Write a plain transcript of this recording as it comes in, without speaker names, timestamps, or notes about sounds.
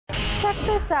Check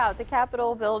this out. The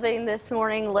Capitol building this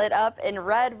morning lit up in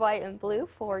red, white, and blue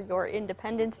for your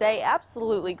Independence Day.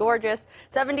 Absolutely gorgeous.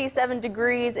 77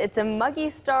 degrees. It's a muggy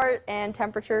start, and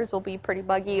temperatures will be pretty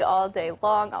muggy all day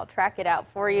long. I'll track it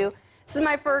out for you. This is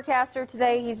my forecaster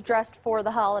today. He's dressed for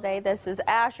the holiday. This is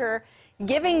Asher,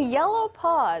 giving yellow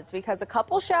pause because a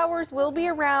couple showers will be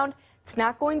around. It's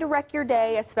not going to wreck your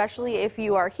day, especially if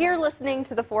you are here listening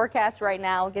to the forecast right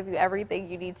now. I'll give you everything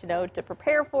you need to know to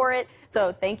prepare for it.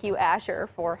 So thank you, Asher,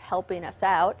 for helping us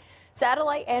out.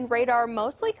 Satellite and radar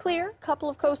mostly clear. A couple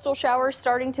of coastal showers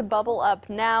starting to bubble up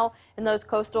now, and those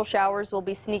coastal showers will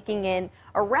be sneaking in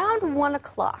around 1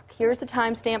 o'clock. Here's a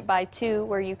timestamp by 2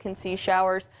 where you can see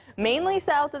showers mainly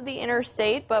south of the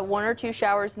interstate, but 1 or 2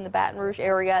 showers in the Baton Rouge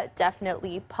area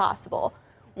definitely possible.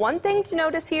 One thing to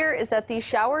notice here is that these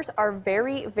showers are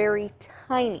very, very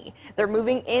tiny. They're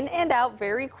moving in and out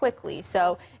very quickly.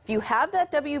 So if you have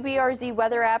that WBRZ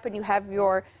weather app and you have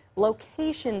your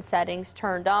location settings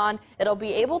turned on, it'll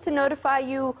be able to notify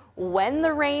you when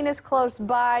the rain is close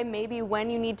by, maybe when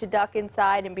you need to duck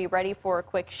inside and be ready for a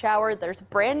quick shower. There's a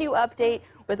brand new update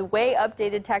with way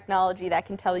updated technology that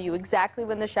can tell you exactly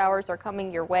when the showers are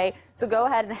coming your way. So go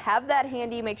ahead and have that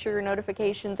handy. Make sure your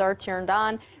notifications are turned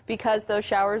on because those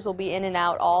showers will be in and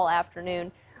out all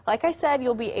afternoon. Like I said,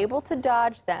 you'll be able to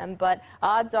dodge them, but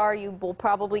odds are you will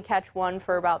probably catch one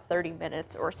for about 30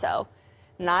 minutes or so.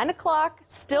 9 o'clock,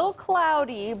 still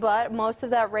cloudy, but most of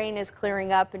that rain is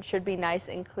clearing up and should be nice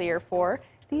and clear for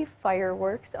the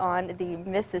fireworks on the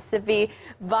Mississippi.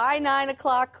 By 9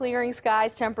 o'clock, clearing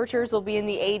skies, temperatures will be in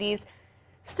the 80s.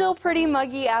 Still pretty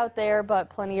muggy out there, but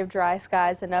plenty of dry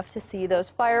skies, enough to see those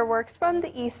fireworks from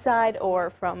the east side or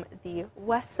from the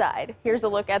west side. Here's a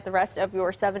look at the rest of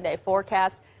your 7-day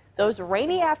forecast. Those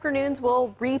rainy afternoons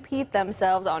will repeat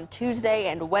themselves on Tuesday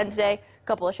and Wednesday. A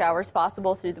couple of showers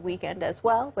possible through the weekend as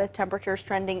well, with temperatures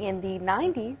trending in the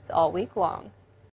 90s all week long.